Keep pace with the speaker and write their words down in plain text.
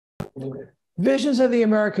Visions of the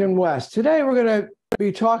American West. Today we're going to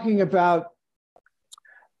be talking about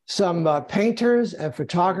some painters and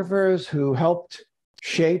photographers who helped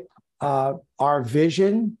shape our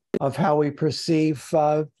vision of how we perceive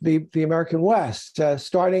the American West.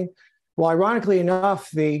 Starting, well, ironically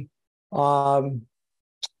enough, our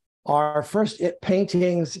first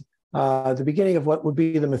paintings, the beginning of what would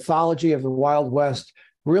be the mythology of the Wild West,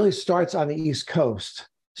 really starts on the East Coast.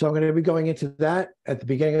 So I'm going to be going into that at the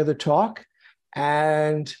beginning of the talk.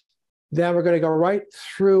 And then we're going to go right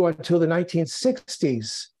through until the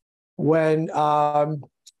 1960s, when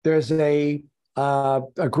there's a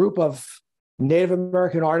group of Native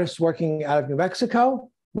American artists working out of New Mexico,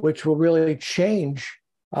 which will really change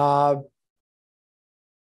the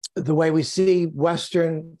way we see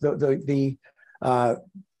Western, the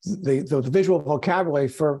visual vocabulary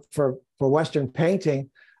for Western painting.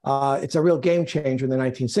 It's a real game changer in the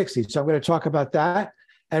 1960s. So I'm going to talk about that.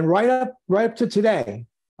 And right up to today,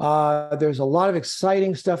 there's a lot of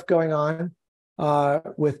exciting stuff going on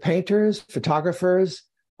with painters, photographers.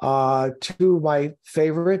 Two of my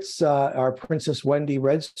favorites are Princess Wendy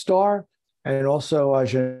Red Star and also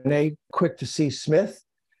Janae Quick to See Smith.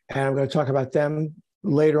 And I'm going to talk about them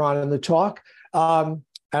later on in the talk. And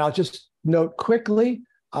I'll just note quickly,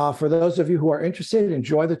 for those of you who are interested,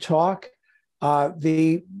 enjoy the talk.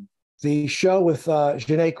 The show with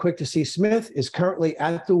Janae Quick to See Smith is currently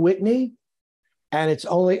at the Whitney, and it's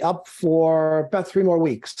only up for about 3 more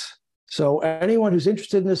weeks. So anyone who's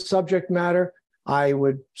interested in this subject matter, I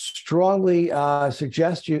would strongly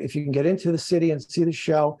suggest you, if you can get into the city and see the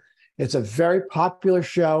show. It's a very popular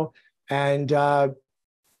show, and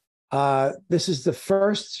this is the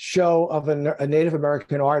first show of a Native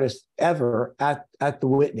American artist ever at the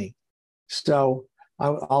Whitney. So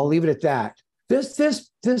I'll leave it at that.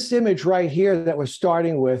 This image right here that we're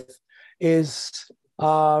starting with is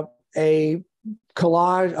a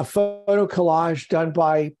collage, a photo collage done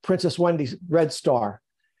by Princess Wendy Red Star.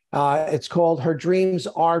 It's called Her Dreams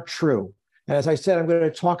Are True. And as I said, I'm going to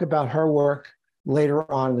talk about her work later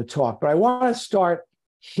on in the talk. But I want to start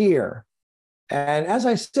here. And as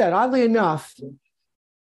I said, oddly enough,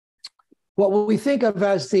 what we think of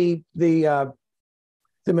as the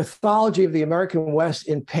mythology of the American West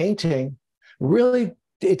in painting, really,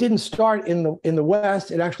 it didn't start in the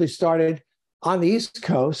West. It actually started on the East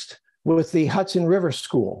Coast with the Hudson River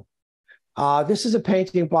School. This is a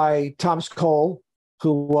painting by Thomas Cole,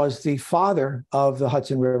 who was the father of the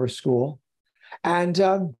Hudson River School. And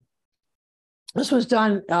this was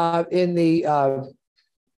done in the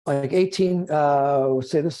like 18,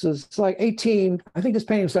 say this is like 18, I think this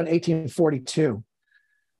painting was done in 1842.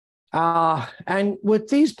 And with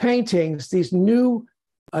these paintings,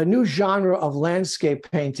 a new genre of landscape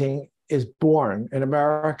painting is born in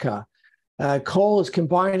America. Cole is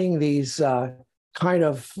combining these kind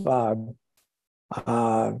of,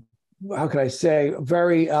 how could I say,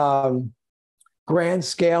 very grand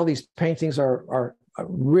scale. These paintings are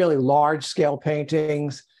really large scale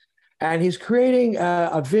paintings. And he's creating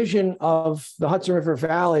a vision of the Hudson River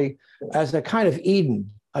Valley as a kind of Eden,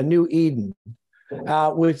 a new Eden,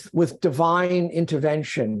 with divine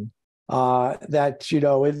intervention. That,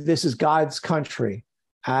 this is God's country.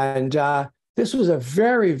 And this was a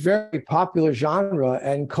very, very popular genre,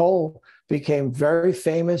 and Cole became very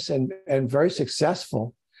famous and very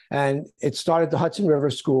successful. And it started the Hudson River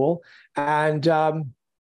School. And so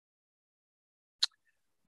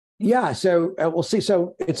we'll see.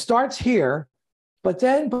 So it starts here, but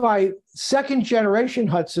then by second generation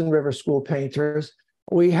Hudson River School painters,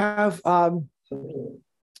 we have a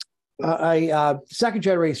second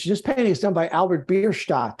generation. This painting is done by Albert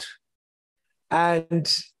Bierstadt.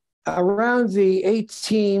 And around the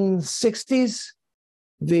 1860s,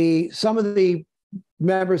 some of the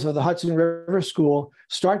members of the Hudson River School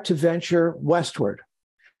start to venture westward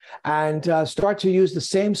and start to use the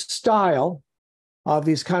same style of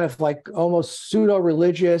these kind of like almost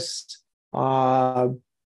pseudo-religious grand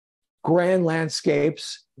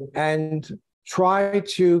landscapes and try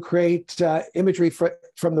to create imagery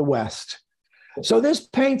from the West. So this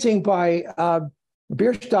painting by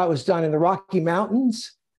Bierstadt was done in the Rocky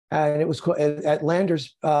Mountains, and it was called at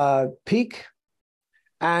Landers Peak.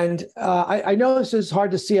 And I know this is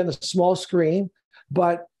hard to see on the small screen,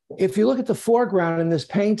 but if you look at the foreground in this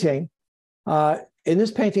painting,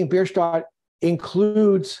 Bierstadt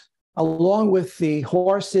includes, along with the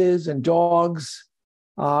horses and dogs,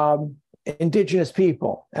 Indigenous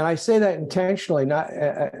people. And I say that intentionally, not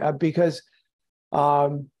because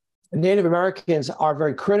Native Americans are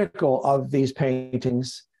very critical of these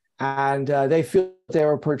paintings, and they feel they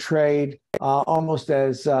were portrayed almost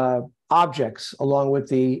as objects along with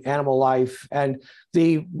the animal life. And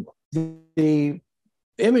the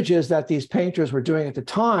images that these painters were doing at the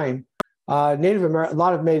time, a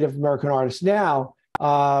lot of Native American artists now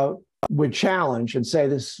would challenge and say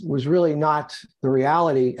this was really not the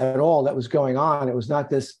reality at all that was going on. It was not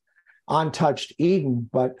this untouched Eden,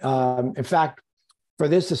 but in fact, for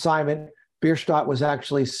this assignment, Bierstadt was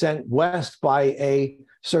actually sent west by a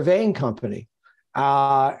surveying company.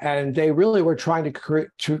 And they really were trying to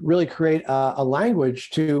create a language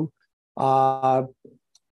to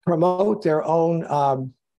promote their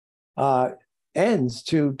own ends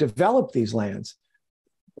to develop these lands.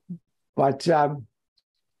 But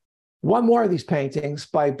one more of these paintings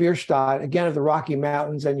by Bierstadt, again of the Rocky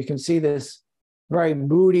Mountains, and you can see this very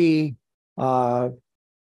moody,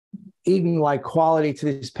 Eden-like quality to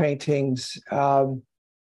these paintings.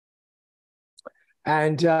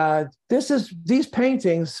 These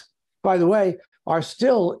paintings, by the way, are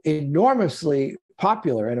still enormously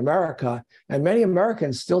popular in America, and many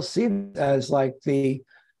Americans still see it as like the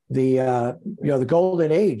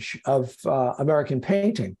golden age of American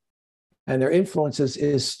painting, and their influences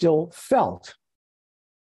is still felt.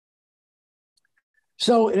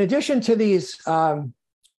 So, in addition to these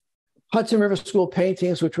Hudson River School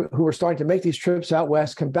paintings, who were starting to make these trips out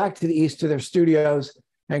west, come back to the east to their studios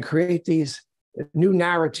and create these new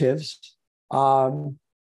narratives.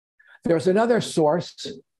 There's another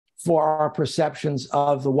source for our perceptions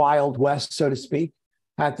of the Wild West, so to speak,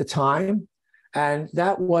 at the time, and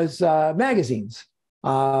that was magazines,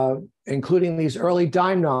 including these early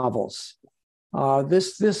dime novels.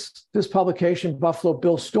 This publication, Buffalo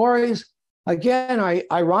Bill Stories, again,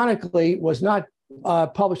 ironically, was not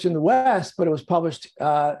published in the West, but it was published,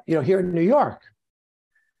 here in New York.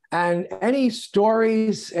 And any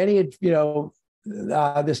stories,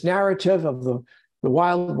 this narrative of the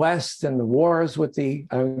Wild West and the wars with you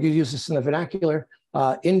use this in the vernacular,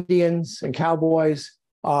 Indians and cowboys,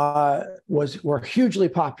 were hugely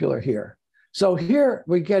popular here. So here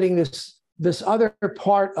we're getting this other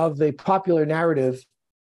part of the popular narrative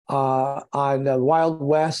on the Wild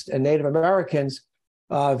West and Native Americans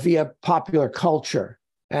via popular culture.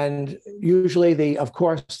 And usually the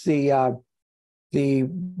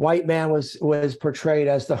white man was portrayed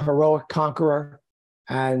as the heroic conqueror,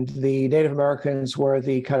 and the Native Americans were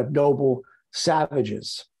the kind of noble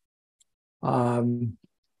savages. And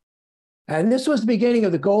this was the beginning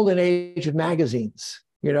of the golden age of magazines.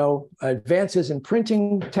 Advances in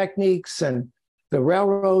printing techniques and the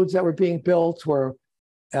railroads that were being built were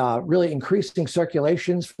really increasing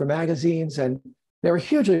circulations for magazines, and they were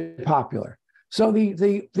hugely popular. So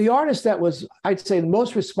the artist that was, I'd say, the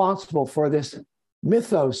most responsible for this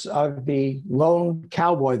mythos of the lone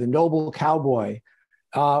cowboy, the noble cowboy,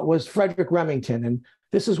 was Frederick Remington. And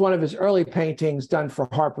this is one of his early paintings done for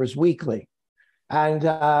Harper's Weekly. And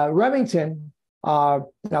Remington,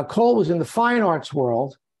 now Cole was in the fine arts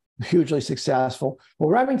world, hugely successful. Well,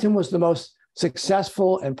 Remington was the most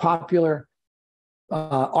successful and popular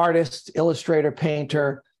artist, illustrator,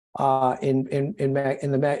 painter in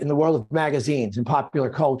the world of magazines and popular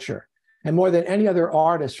culture. And more than any other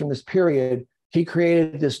artist from this period, he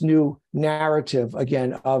created this new narrative,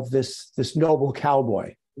 again, of this noble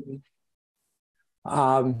cowboy.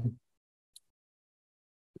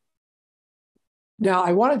 Now,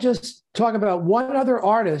 I want to just talk about one other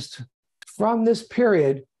artist from this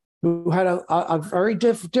period who had a very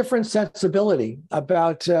different sensibility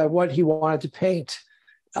about what he wanted to paint,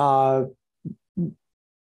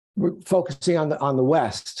 focusing on the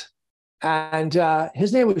West. And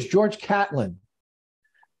his name was George Catlin.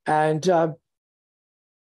 And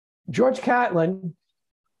George Catlin,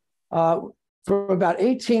 from about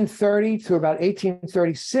 1830 to about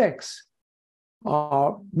 1836,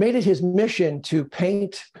 made it his mission to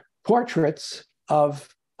paint portraits of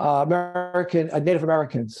Native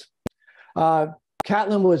Americans.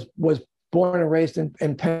 Catlin was born and raised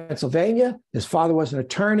in Pennsylvania. His father was an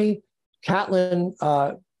attorney. Catlin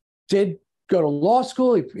did go to law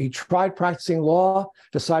school. He tried practicing law,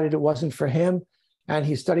 decided it wasn't for him, and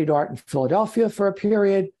he studied art in Philadelphia for a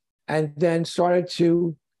period, and then started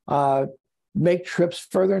to make trips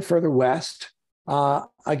further and further west,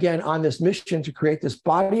 again, on this mission to create this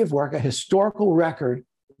body of work, a historical record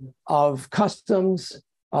of customs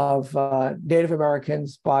of Native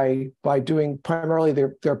Americans by doing primarily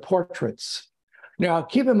their portraits. Now,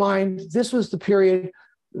 keep in mind, this was the period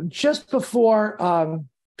just before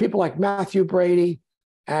people like Matthew Brady,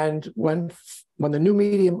 and when the new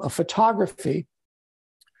medium of photography,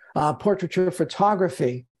 portraiture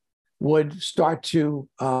photography, would start to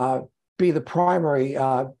be the primary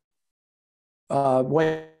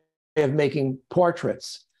way of making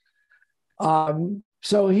portraits.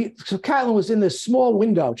 So Catlin was in this small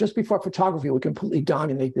window just before photography would completely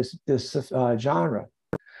dominate this genre.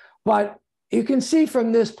 But you can see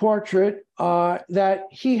from this portrait that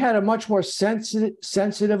he had a much more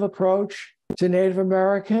sensitive approach to Native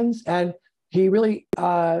Americans, and he really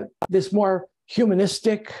this more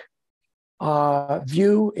humanistic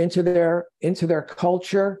view into their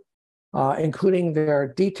culture, including their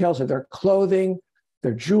details of their clothing,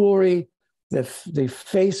 their jewelry, the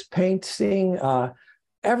face painting.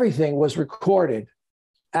 Everything was recorded.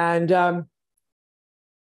 And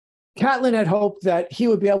Catlin had hoped that he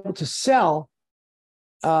would be able to sell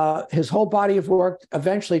his whole body of work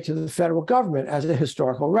eventually to the federal government as a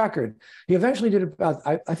historical record. He eventually did about,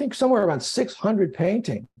 I think, somewhere around 600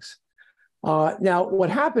 paintings. Now, what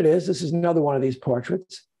happened is, this is another one of these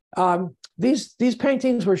portraits. These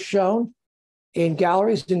paintings were shown in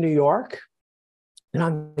galleries in New York and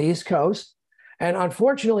on the East Coast. And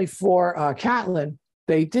unfortunately for Catlin,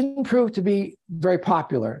 they didn't prove to be very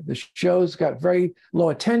popular. The shows got very low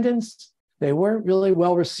attendance. They weren't really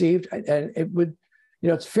well received. And it would,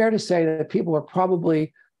 it's fair to say that people were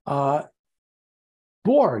probably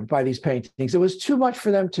bored by these paintings. It was too much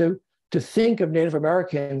for them to think of Native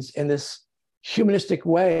Americans in this humanistic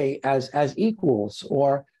way as equals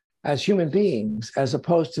or as human beings, as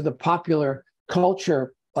opposed to the popular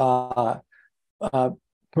culture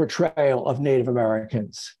portrayal of Native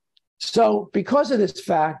Americans. So because of this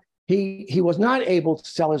fact, he was not able to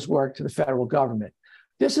sell his work to the federal government.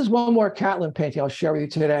 This is one more Catlin painting I'll share with you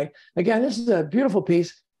today. Again, this is a beautiful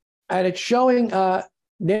piece, and it's showing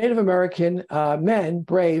Native American men,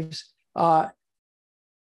 braves, in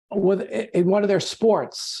one of their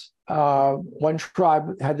sports. One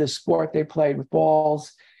tribe had this sport they played with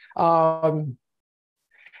balls. So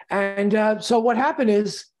what happened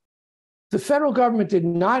is the federal government did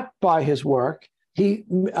not buy his work. He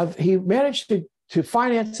managed to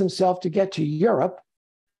finance himself to get to Europe,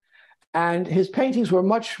 and his paintings were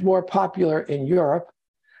much more popular in Europe.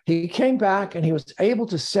 He came back and he was able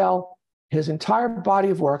to sell his entire body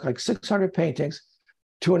of work, like 600 paintings,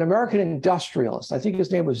 to an American industrialist. I think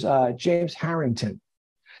his name was James Harrington.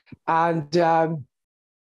 And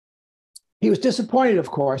he was disappointed,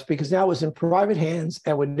 of course, because now it was in private hands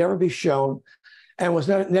and would never be shown, and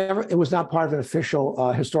it was not part of an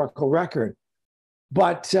official historical record.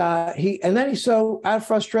 But so out of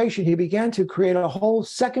frustration, he began to create a whole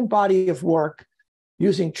second body of work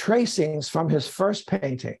using tracings from his first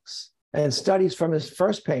paintings and studies from his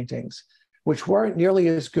first paintings, which weren't nearly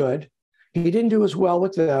as good. He didn't do as well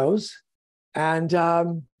with those. And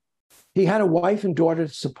he had a wife and daughter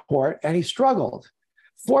to support, and he struggled.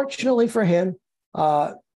 Fortunately for him,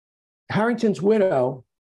 Harrington's widow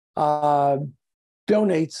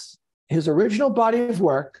donates his original body of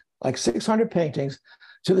work, like 600 paintings,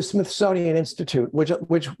 to the Smithsonian Institute,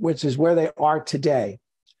 which is where they are today,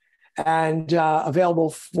 and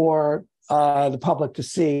available for the public to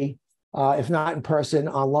see, if not in person,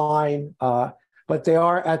 online, but they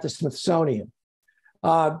are at the Smithsonian.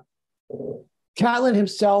 Catlin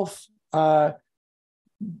himself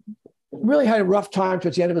really had a rough time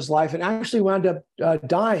towards the end of his life, and actually wound up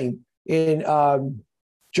dying in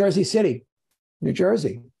Jersey City, New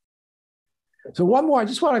Jersey. So one more, I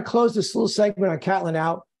just want to close this little segment on Catlin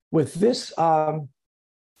out with this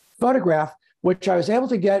photograph, which I was able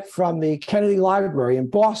to get from the Kennedy Library in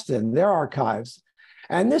Boston, their archives.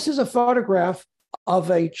 And this is a photograph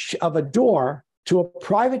of a door to a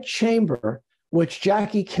private chamber, which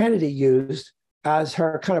Jackie Kennedy used as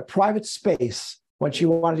her kind of private space when she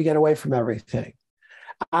wanted to get away from everything.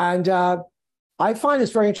 And I find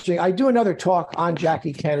this very interesting. I do another talk on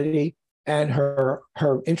Jackie Kennedy and her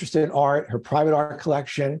interest in art, her private art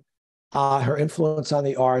collection, her influence on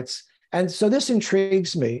the arts. And so this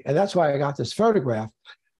intrigues me, and that's why I got this photograph.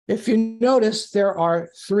 If you notice, there are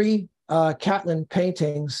 3 Catlin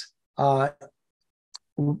paintings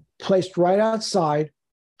placed right outside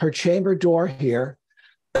her chamber door here.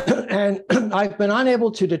 And I've been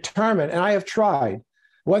unable to determine, and I have tried,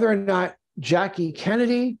 whether or not Jackie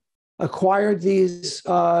Kennedy acquired these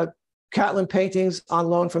Catlin paintings on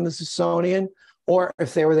loan from the Smithsonian, or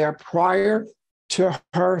if they were there prior to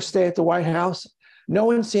her stay at the White House.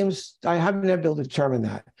 I haven't been able to determine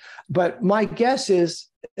that. But my guess is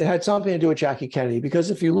it had something to do with Jackie Kennedy, because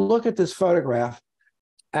if you look at this photograph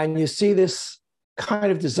and you see this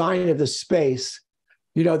kind of design of the space,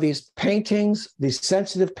 these paintings, these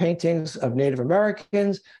sensitive paintings of Native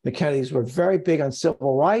Americans, the Kennedys were very big on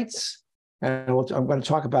civil rights. And I'm going to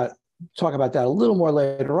talk about that a little more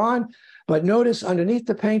later on. But notice underneath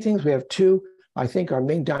the paintings, we have 2, I think, our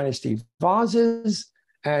Ming Dynasty vases,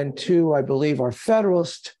 and 2, I believe, are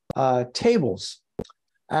Federalist tables.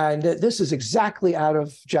 And this is exactly out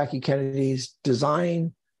of Jackie Kennedy's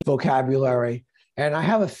design vocabulary. And I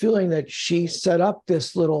have a feeling that she set up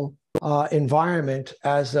this little environment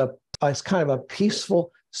as kind of a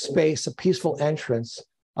peaceful space, a peaceful entrance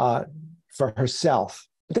for herself.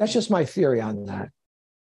 But that's just my theory on that.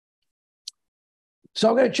 So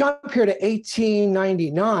I'm going to jump here to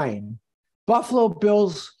 1899. Buffalo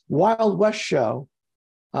Bill's Wild West show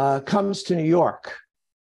comes to New York.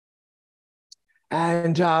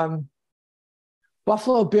 And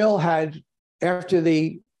Buffalo Bill had, after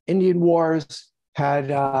the Indian Wars, had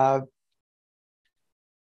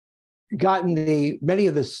gotten many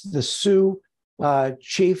of the Sioux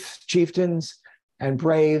chieftains and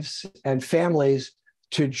braves and families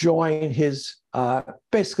to join his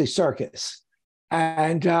basically circus.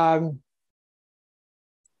 And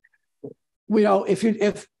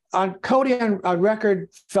if Cody on record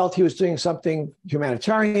felt he was doing something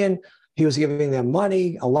humanitarian, he was giving them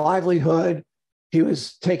money, a livelihood, he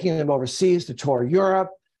was taking them overseas to tour Europe,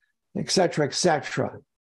 et cetera, et cetera.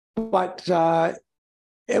 But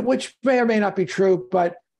which may or may not be true,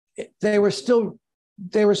 but they were still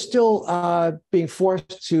being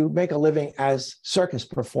forced to make a living as circus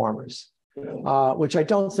performers, which I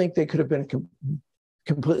don't think they could have been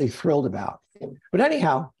completely thrilled about. But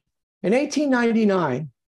anyhow, in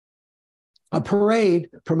 1899, a parade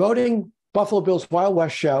promoting Buffalo Bill's Wild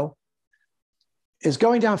West show is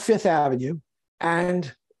going down Fifth Avenue,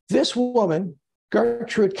 and this woman,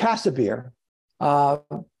 Gertrude Casimir, a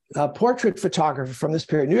portrait photographer from this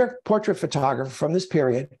period, New York portrait photographer from this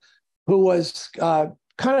period, who was kind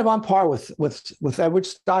of on par with Edward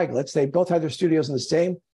Steiglitz. They both had their studios in the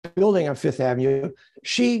same building on Fifth Avenue.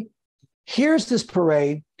 She hears this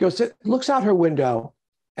parade, looks out her window,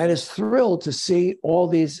 and is thrilled to see all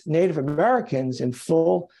these Native Americans in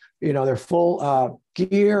full, their full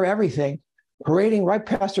gear, everything, parading right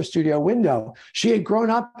past her studio window. She had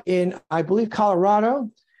grown up in, I believe,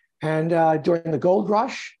 Colorado, and during the gold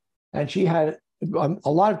rush, and she had a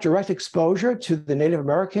lot of direct exposure to the Native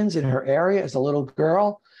Americans in her area as a little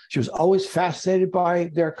girl. She was always fascinated by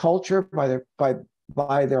their culture, by the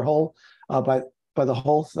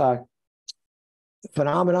whole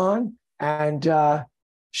phenomenon, and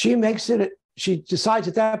she decides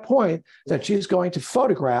at that point that she's going to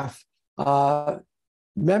photograph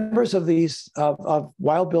members of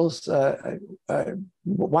Wild Bill's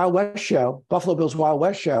Wild West show, Buffalo Bill's Wild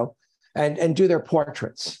West show, and do their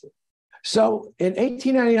portraits. So in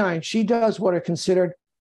 1899, she does what are considered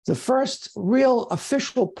the first real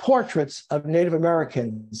official portraits of Native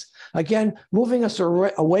Americans. Again, moving us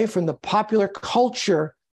away from the popular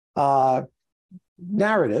culture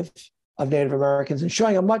narrative of Native Americans and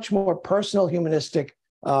showing a much more personal, humanistic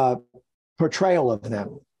portrayal of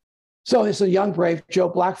them. So it's a young, brave Joe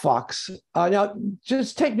Black Fox. Now,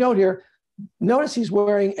 just take note here. Notice he's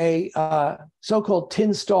wearing a so-called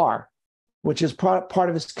tin star, which is part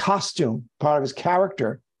of his costume, part of his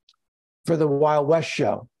character for the Wild West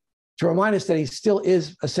show, to remind us that he still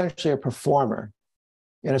is essentially a performer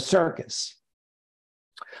in a circus.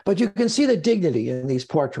 But you can see the dignity in these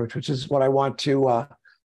portraits, which is what I want to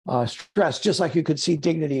stress, just like you could see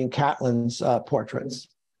dignity in Catlin's portraits.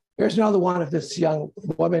 Here's another one of this young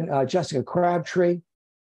woman, Jessica Crabtree.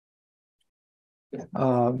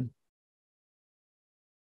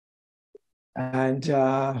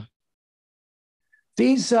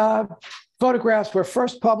 These photographs were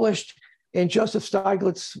first published in Joseph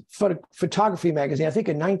Steiglitz's photography magazine, I think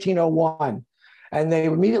in 1901. And they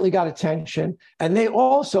immediately got attention. And they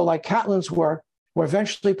also, like Catlin's, were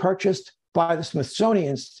eventually purchased by the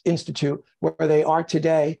Smithsonian Institute, where they are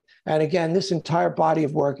today. And again, this entire body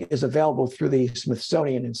of work is available through the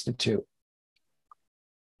Smithsonian Institute.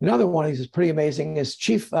 Another one of these is pretty amazing, is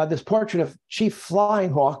this portrait of Chief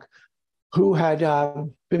Flying Hawk, who had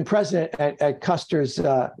been president at Custer's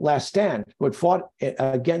last stand, who had fought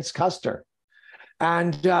against Custer.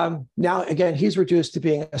 And now, again, he's reduced to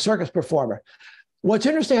being a circus performer. What's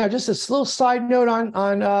interesting, just a little side note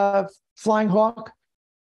on Flying Hawk,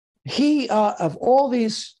 he, of all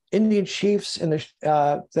these Indian chiefs in that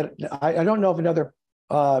I don't know of another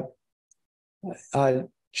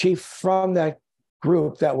chief from that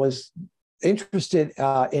group that was interested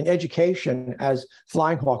in education as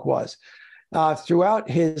Flying Hawk was. Throughout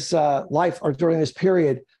his life, or during this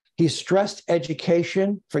period, he stressed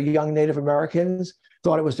education for young Native Americans,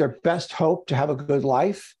 thought it was their best hope to have a good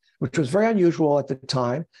life, which was very unusual at the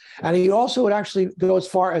time. And he also would actually go as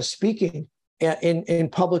far as speaking in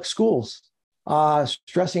public schools,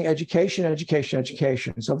 stressing education, education,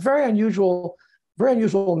 education. So very unusual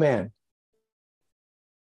man.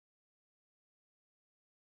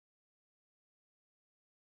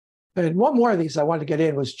 And one more of these I wanted to get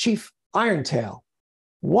in was Chief Irontail.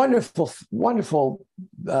 Wonderful, wonderful,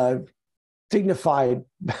 dignified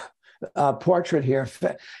portrait here.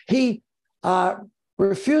 He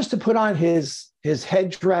refused to put on his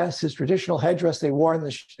headdress, his traditional headdress they wore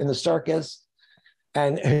in the circus,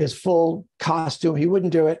 and his full costume. He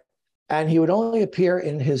wouldn't do it, and he would only appear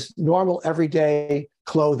in his normal everyday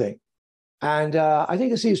clothing. And I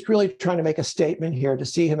think he's really trying to make a statement here, to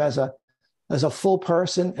see him as a full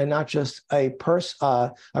person and not just a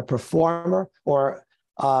performer, or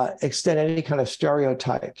extend any kind of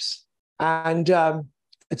stereotypes. And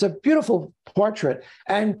it's a beautiful portrait.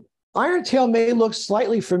 And Irontail may look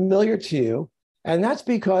slightly familiar to you, and that's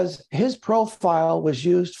because his profile was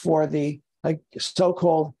used for the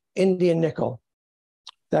so-called Indian nickel.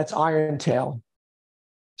 That's Irontail.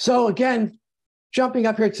 So again, jumping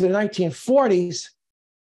up here to the 1940s,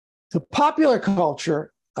 the popular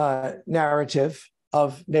culture narrative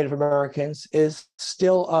of Native Americans is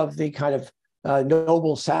still of the kind of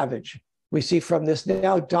noble savage. We see from this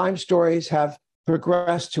now, dime stories have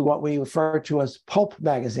progressed to what we refer to as pulp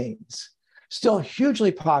magazines. Still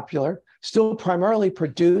hugely popular, still primarily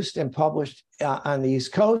produced and published on the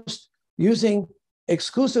East Coast, using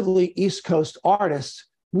exclusively East Coast artists,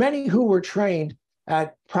 many who were trained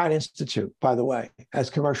at Pratt Institute, by the way, as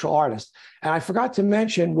commercial artists. And I forgot to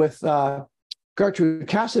mention with Gertrude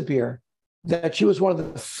Cassabier that she was one of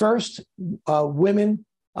the first women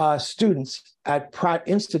students at Pratt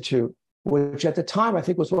Institute, which at the time I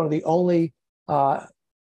think was one of the only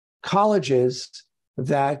colleges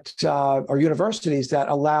that or universities that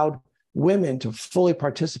allowed women to fully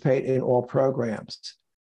participate in all programs.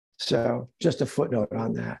 So just a footnote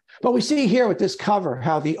on that. But we see here with this cover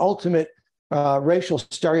how the ultimate racial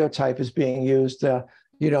stereotype is being used. The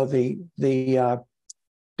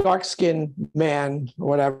dark-skinned man, or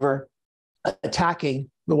whatever, attacking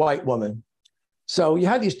the white woman. So you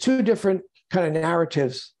have these two different kind of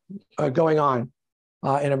narratives going on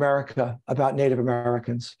in America about Native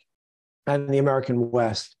Americans and the American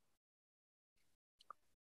West.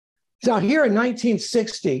 Now here in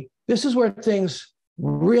 1960, this is where things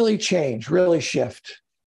really change, really shift.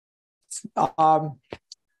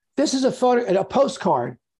 This is a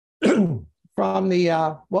postcard from the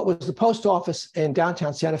what was the post office in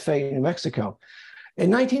downtown Santa Fe, New Mexico. In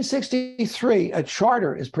 1963, a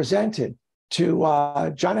charter is presented to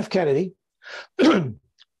John F. Kennedy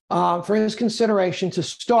for his consideration to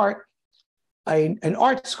start an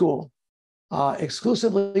art school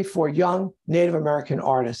exclusively for young Native American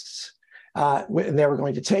artists. And they were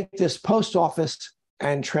going to take this post office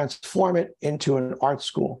and transform it into an art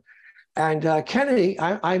school. And Kennedy,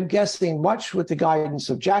 I'm guessing much with the guidance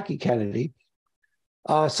of Jackie Kennedy,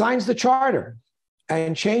 signs the charter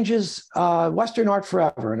and changes Western art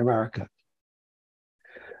forever in America.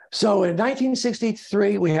 So in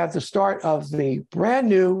 1963, we have the start of the brand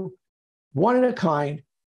new, one-of-a-kind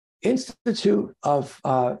Institute of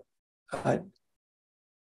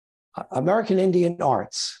American Indian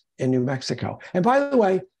Arts in New Mexico. And by the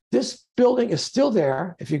way, this building is still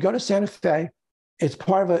there. If you go to Santa Fe, it's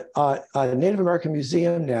part of a Native American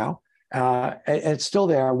museum now. And it's still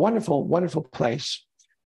there. A wonderful, wonderful place.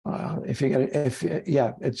 It's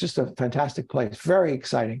just a fantastic place. Very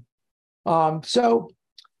exciting. So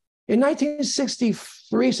in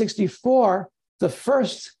 1963, 64, the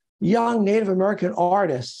first young Native American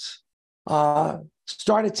artists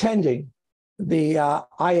start attending the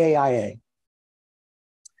IAIA.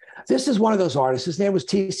 This is one of those artists. His name was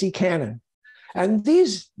T.C. Cannon. And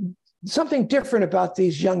something different about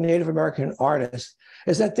these young Native American artists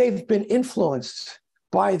is that they've been influenced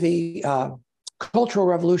by the Cultural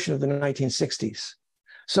Revolution of the 1960s.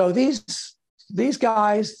 So these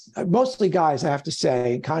guys, mostly guys, I have to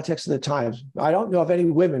say, in context of the times, I don't know of any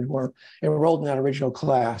women who were enrolled in that original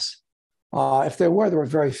class. If there were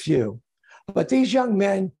very few. But these young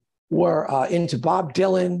men were into Bob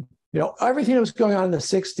Dylan, everything that was going on in the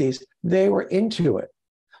 60s, they were into it,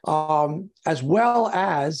 as well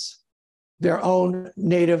as their own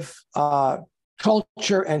Native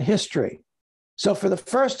culture and history. So for the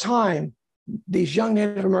first time, these young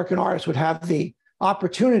Native American artists would have the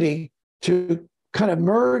opportunity to kind of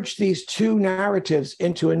merge these two narratives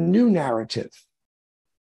into a new narrative.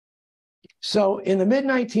 So in the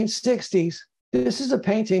mid-1960s, this is a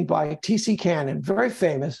painting by T.C. Cannon, very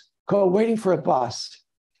famous, called Waiting for a Bus.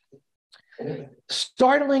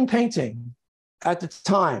 Startling painting at the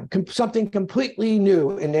time, something completely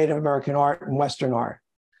new in Native American art and Western art.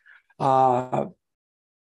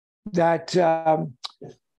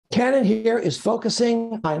 Cannon here is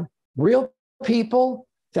focusing on real people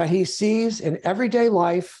that he sees in everyday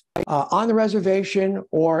life on the reservation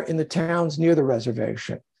or in the towns near the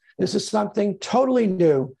reservation. This is something totally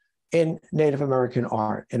new in Native American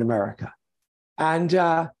art in America. And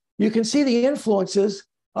you can see the influences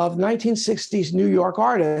of 1960s New York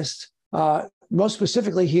artists, most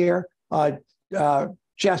specifically here,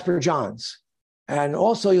 Jasper Johns. And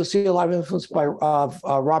also you'll see a lot of influence by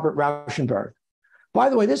Robert Rauschenberg. By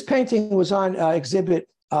the way, this painting was on exhibit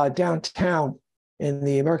downtown in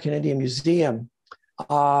the American Indian Museum.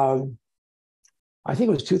 I think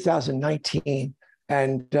it was 2019.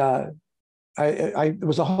 And it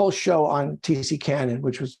was a whole show on T.C. Cannon,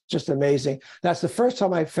 which was just amazing. That's the first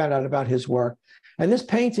time I found out about his work. And this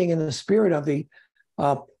painting, in the spirit of the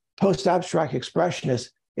post-abstract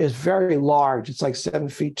expressionist, is very large. It's like 7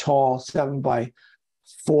 feet tall, 7 by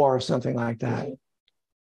 4 or something like that.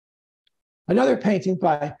 Another painting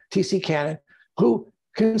by T.C. Cannon, who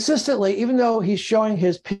consistently, even though he's showing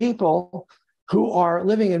his people who are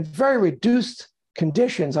living in very reduced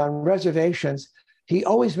conditions on reservations, he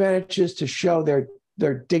always manages to show their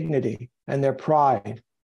dignity and their pride.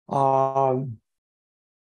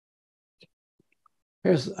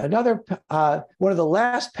 Here's another, one of the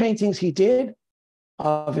last paintings he did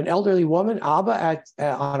of an elderly woman, Abba,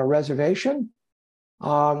 on a reservation.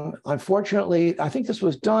 Unfortunately, I think this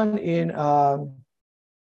was done in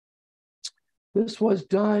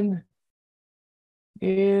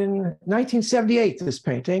 1978, this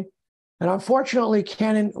painting. And unfortunately,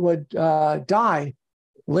 Cannon would die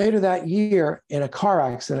later that year in a car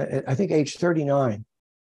accident, I think age 39.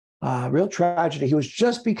 Real tragedy. He was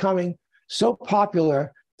just becoming so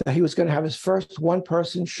popular that he was going to have his first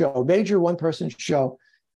one-person show, major one-person show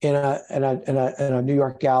in a New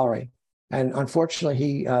York gallery. And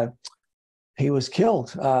unfortunately, he was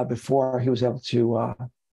killed before he was able to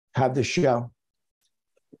have the show.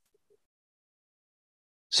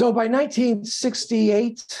 So by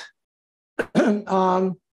 1968,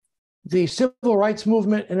 the civil rights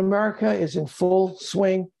movement in America is in full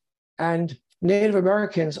swing, and Native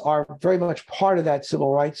Americans are very much part of that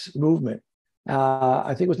civil rights movement. I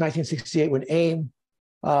think it was 1968 when AIM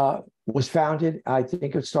was founded. I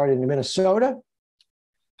think it started in Minnesota.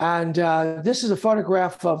 And this is a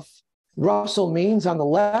photograph of Russell Means on the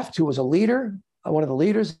left, who was a leader, one of the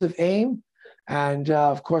leaders of AIM. And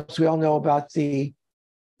of course, we all know about their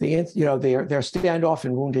standoff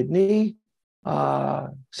in Wounded Knee,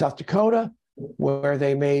 South Dakota, where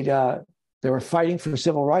they were fighting for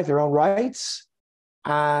civil rights, their own rights,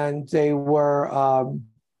 and they were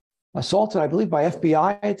assaulted, I believe, by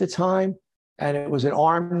FBI at the time, and it was an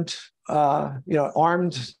armed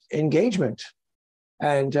engagement.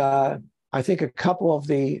 And I think a couple of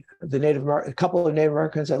Native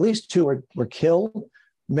Americans, at least 2 were killed,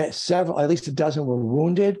 at least a dozen were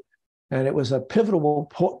wounded, and it was a pivotal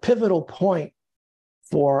point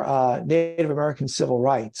for Native American civil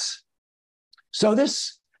rights. So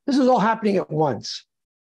this is all happening at once.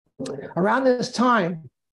 Around this time,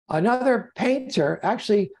 another painter,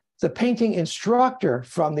 actually the painting instructor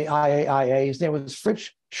from the IAIA, his name was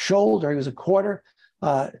Fritz Scholder, he was a quarter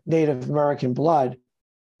Native American blood,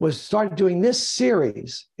 started doing this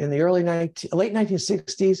series in the late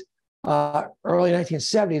 1960s, early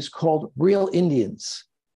 1970s, called Real Indians.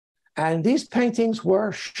 And these paintings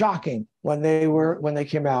were shocking when they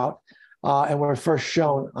came out and were first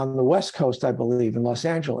shown on the West Coast, I believe, in Los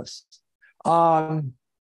Angeles.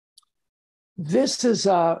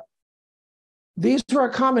 These were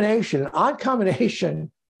an odd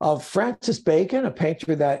combination of Francis Bacon, a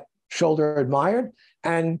painter that Scholder admired,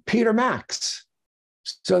 and Peter Max.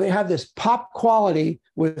 So they have this pop quality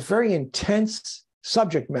with very intense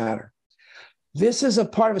subject matter. This is a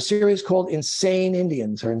part of a series called Insane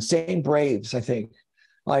Indians or Insane Braves, I think,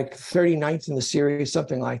 like 39th in the series,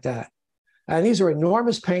 something like that. And these are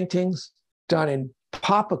enormous paintings done in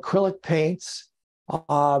pop acrylic paints.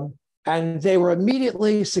 And they were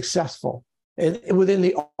immediately successful within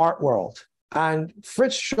the art world. And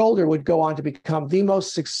Fritz Scholder would go on to become the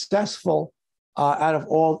most successful out of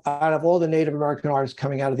all the Native American artists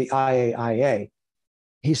coming out of the IAIA.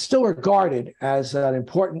 He's still regarded as an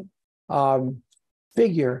important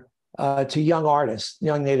figure to young artists,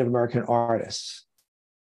 young Native American artists.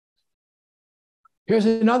 Here's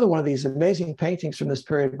another one of these amazing paintings from this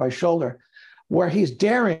period by Scholder, where he's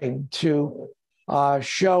daring to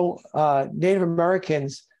show Native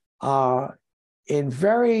Americans in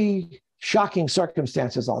very shocking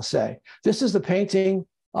circumstances, I'll say. This is the painting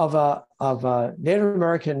of a Native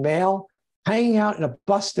American male hanging out in a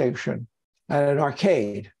bus station at an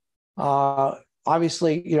arcade.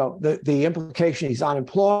 Obviously, the implication, he's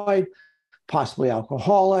unemployed, possibly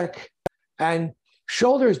alcoholic. And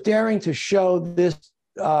Shoulder is daring to show this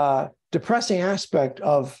depressing aspect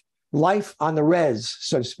of life on the res,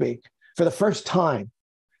 so to speak, for the first time.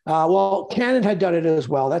 Well, Cannon had done it as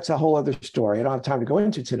well. That's a whole other story I don't have time to go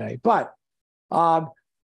into today. But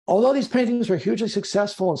although these paintings were hugely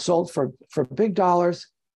successful and sold for big dollars,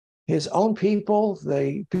 his own people,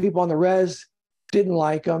 the people on the res, didn't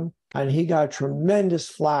like him, and he got tremendous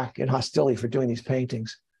flack and hostility for doing these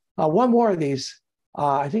paintings. One more of these,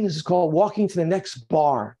 I think this is called Walking to the Next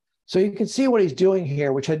Bar. So you can see what he's doing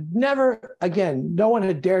here, which had never, again, no one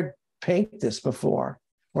had dared paint this before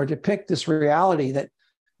or depict this reality that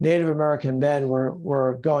Native American men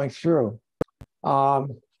were going through.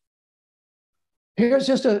 Here's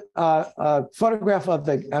just a photograph of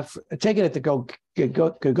taken at the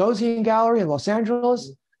Gagosian Gallery in Los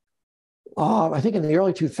Angeles, I think in the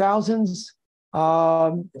early 2000s,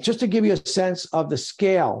 just to give you a sense of the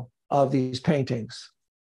scale of these paintings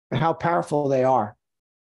and how powerful they are.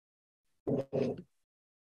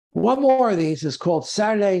 One more of these is called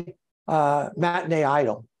Saturday Matinee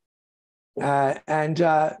Idol.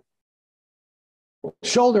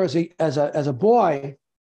 Shoulder, as a boy,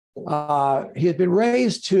 he had been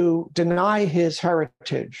raised to deny his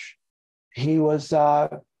heritage. He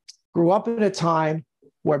grew up at a time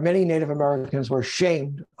where many Native Americans were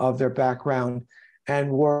ashamed of their background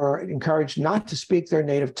and were encouraged not to speak their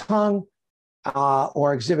native tongue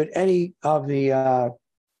or exhibit any of the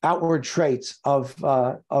outward traits of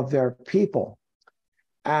their people.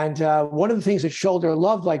 And one of the things that Shoulder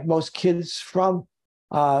loved, like most kids from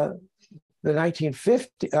the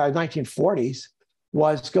 1940s,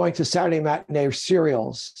 was going to Saturday matinee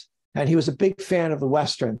serials. And he was a big fan of the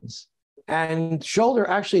Westerns. And Shoulder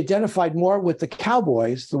actually identified more with the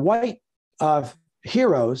cowboys, the white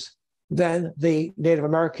heroes, than the Native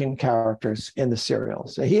American characters in the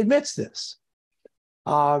serials. He admits this.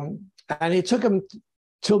 And it took him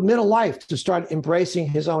till middle life to start embracing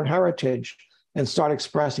his own heritage and start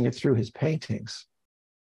expressing it through his paintings.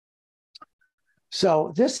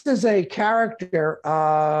 So this is a character.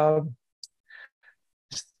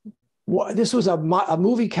 This was a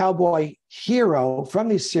movie cowboy hero from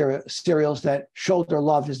these serials that Shoulder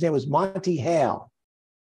loved. His name was Monty Hale.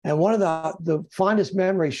 And one of the fondest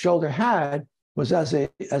memories Shoulder had was as a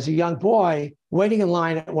young boy waiting in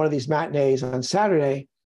line at one of these matinees on Saturday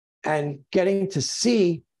and getting to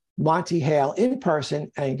see Monty Hale in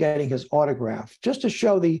person and getting his autograph, just to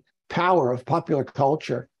show the power of popular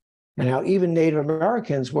culture and how even Native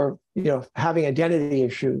Americans were, having identity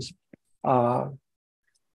issues at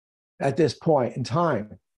this point in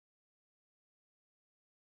time.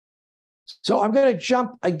 So I'm going to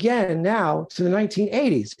jump again now to the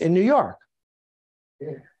 1980s in New York.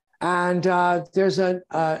 And there's an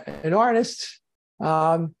artist,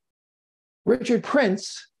 Richard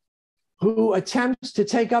Prince, who attempts to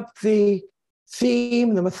take up the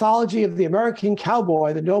theme, the mythology of the American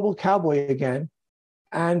cowboy, the noble cowboy again,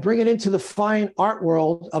 and bring it into the fine art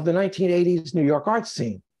world of the 1980s New York art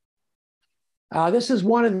scene. This is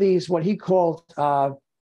one of these, what he called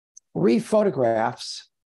rephotographs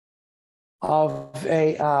of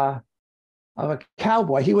a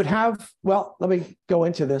cowboy. He would have, well, let me go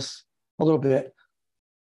into this a little bit.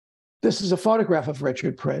 This is a photograph of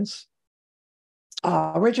Richard Prince.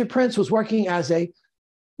 Richard Prince was working as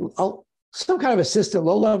some kind of assistant,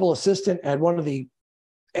 low-level assistant at one of the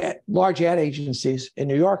large ad agencies in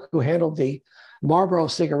New York who handled the Marlboro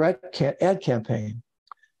cigarette ad campaign.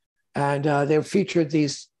 And they featured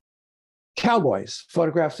these cowboys,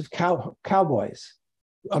 photographs of cowboys,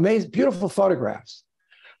 amazing, beautiful photographs.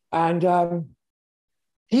 And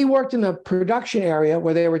he worked in the production area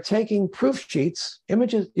where they were taking proof sheets,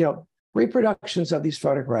 images, reproductions of these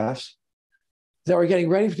photographs that were getting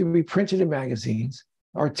ready to be printed in magazines,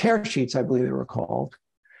 or tear sheets, I believe they were called.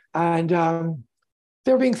 And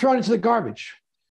they were being thrown into the garbage